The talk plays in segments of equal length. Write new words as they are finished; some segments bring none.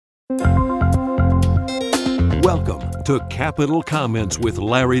Welcome to Capital Comments with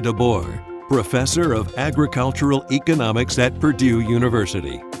Larry DeBoer, Professor of Agricultural Economics at Purdue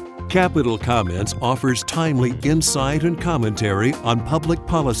University. Capital Comments offers timely insight and commentary on public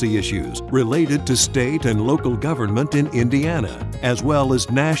policy issues related to state and local government in Indiana, as well as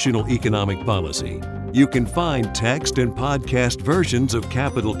national economic policy. You can find text and podcast versions of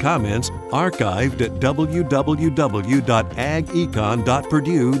Capital Comments archived at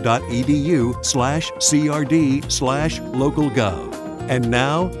www.agecon.purdue.edu/crd/localgov. And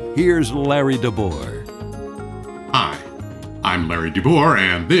now, here's Larry DeBoer. Hi, I'm Larry DeBoer,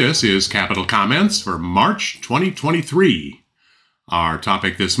 and this is Capital Comments for March 2023. Our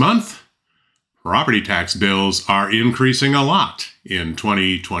topic this month: property tax bills are increasing a lot in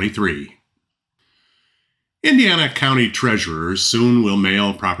 2023. Indiana County treasurers soon will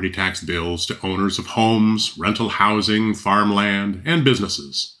mail property tax bills to owners of homes, rental housing, farmland, and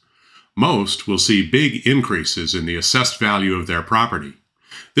businesses. Most will see big increases in the assessed value of their property.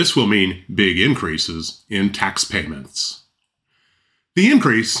 This will mean big increases in tax payments. The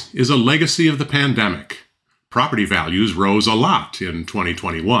increase is a legacy of the pandemic. Property values rose a lot in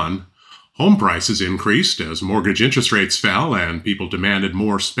 2021. Home prices increased as mortgage interest rates fell and people demanded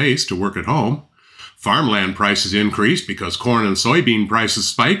more space to work at home. Farmland prices increased because corn and soybean prices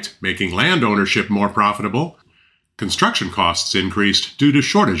spiked, making land ownership more profitable. Construction costs increased due to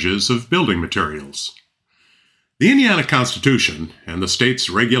shortages of building materials. The Indiana Constitution and the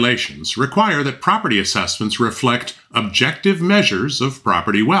state's regulations require that property assessments reflect objective measures of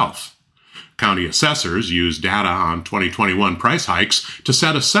property wealth. County assessors use data on 2021 price hikes to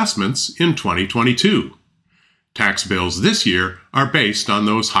set assessments in 2022. Tax bills this year are based on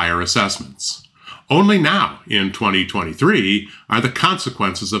those higher assessments. Only now, in 2023, are the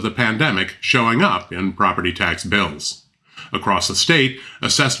consequences of the pandemic showing up in property tax bills. Across the state,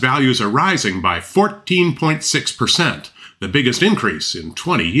 assessed values are rising by 14.6%, the biggest increase in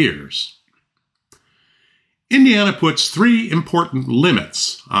 20 years. Indiana puts three important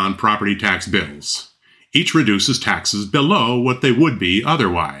limits on property tax bills. Each reduces taxes below what they would be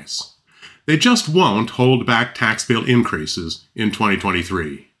otherwise. They just won't hold back tax bill increases in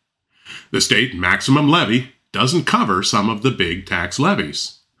 2023. The state maximum levy doesn't cover some of the big tax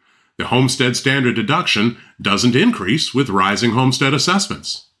levies. The homestead standard deduction doesn't increase with rising homestead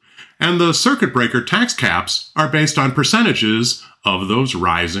assessments. And the circuit breaker tax caps are based on percentages of those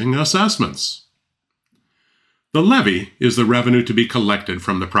rising assessments. The levy is the revenue to be collected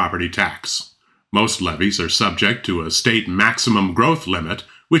from the property tax. Most levies are subject to a state maximum growth limit,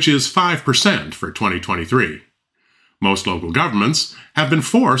 which is 5% for 2023. Most local governments have been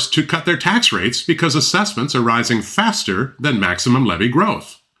forced to cut their tax rates because assessments are rising faster than maximum levy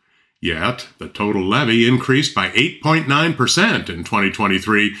growth. Yet, the total levy increased by 8.9% in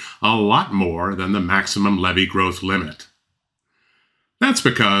 2023, a lot more than the maximum levy growth limit. That's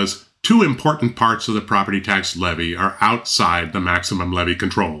because two important parts of the property tax levy are outside the maximum levy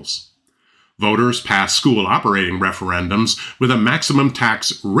controls. Voters pass school operating referendums with a maximum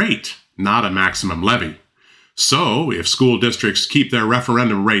tax rate, not a maximum levy. So, if school districts keep their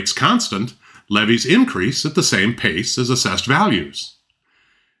referendum rates constant, levies increase at the same pace as assessed values.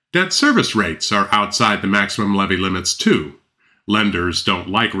 Debt service rates are outside the maximum levy limits too. Lenders don't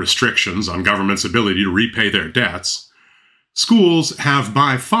like restrictions on government's ability to repay their debts. Schools have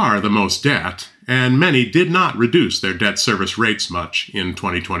by far the most debt, and many did not reduce their debt service rates much in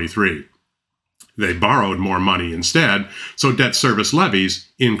 2023. They borrowed more money instead, so debt service levies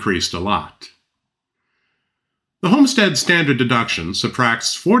increased a lot. The homestead standard deduction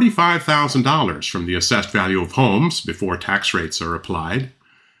subtracts $45,000 from the assessed value of homes before tax rates are applied.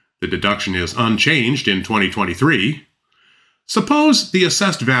 The deduction is unchanged in 2023. Suppose the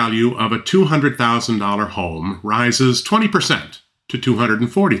assessed value of a $200,000 home rises 20% to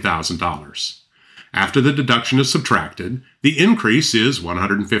 $240,000. After the deduction is subtracted, the increase is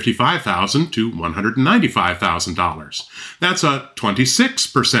 $155,000 to $195,000. That's a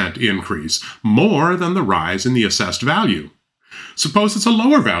 26% increase, more than the rise in the assessed value. Suppose it's a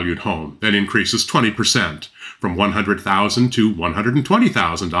lower valued home that increases 20%, from $100,000 to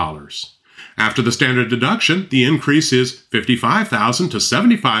 $120,000. After the standard deduction, the increase is $55,000 to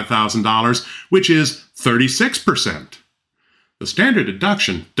 $75,000, which is 36%. The standard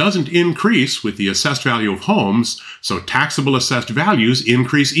deduction doesn't increase with the assessed value of homes, so taxable assessed values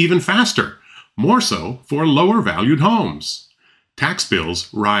increase even faster, more so for lower valued homes. Tax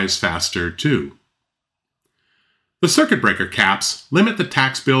bills rise faster too. The circuit breaker caps limit the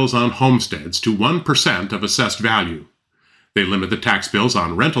tax bills on homesteads to 1% of assessed value. They limit the tax bills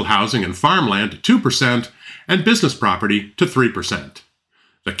on rental housing and farmland to 2% and business property to 3%.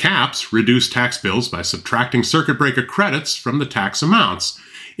 The caps reduce tax bills by subtracting circuit breaker credits from the tax amounts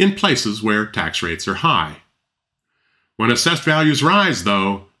in places where tax rates are high. When assessed values rise,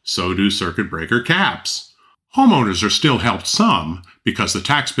 though, so do circuit breaker caps. Homeowners are still helped some because the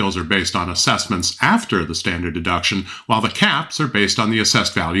tax bills are based on assessments after the standard deduction, while the caps are based on the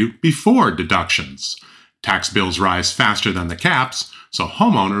assessed value before deductions. Tax bills rise faster than the caps, so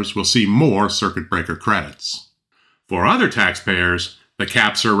homeowners will see more circuit breaker credits. For other taxpayers, the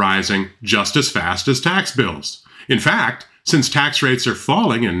caps are rising just as fast as tax bills. In fact, since tax rates are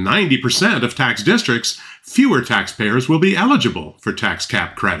falling in 90% of tax districts, fewer taxpayers will be eligible for tax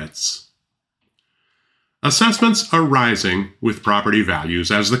cap credits. Assessments are rising with property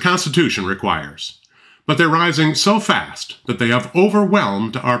values as the Constitution requires, but they're rising so fast that they have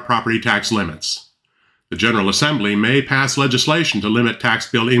overwhelmed our property tax limits. The General Assembly may pass legislation to limit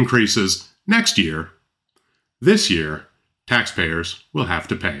tax bill increases next year. This year, taxpayers will have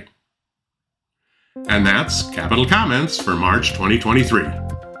to pay. And that's Capital Comments for March 2023.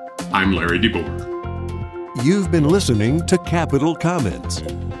 I'm Larry DeBoer. You've been listening to Capital Comments.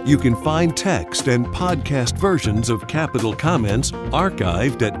 You can find text and podcast versions of Capital Comments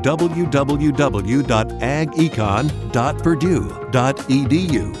archived at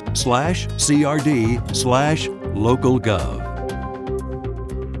www.agecon.purdue.edu/crd/localgov.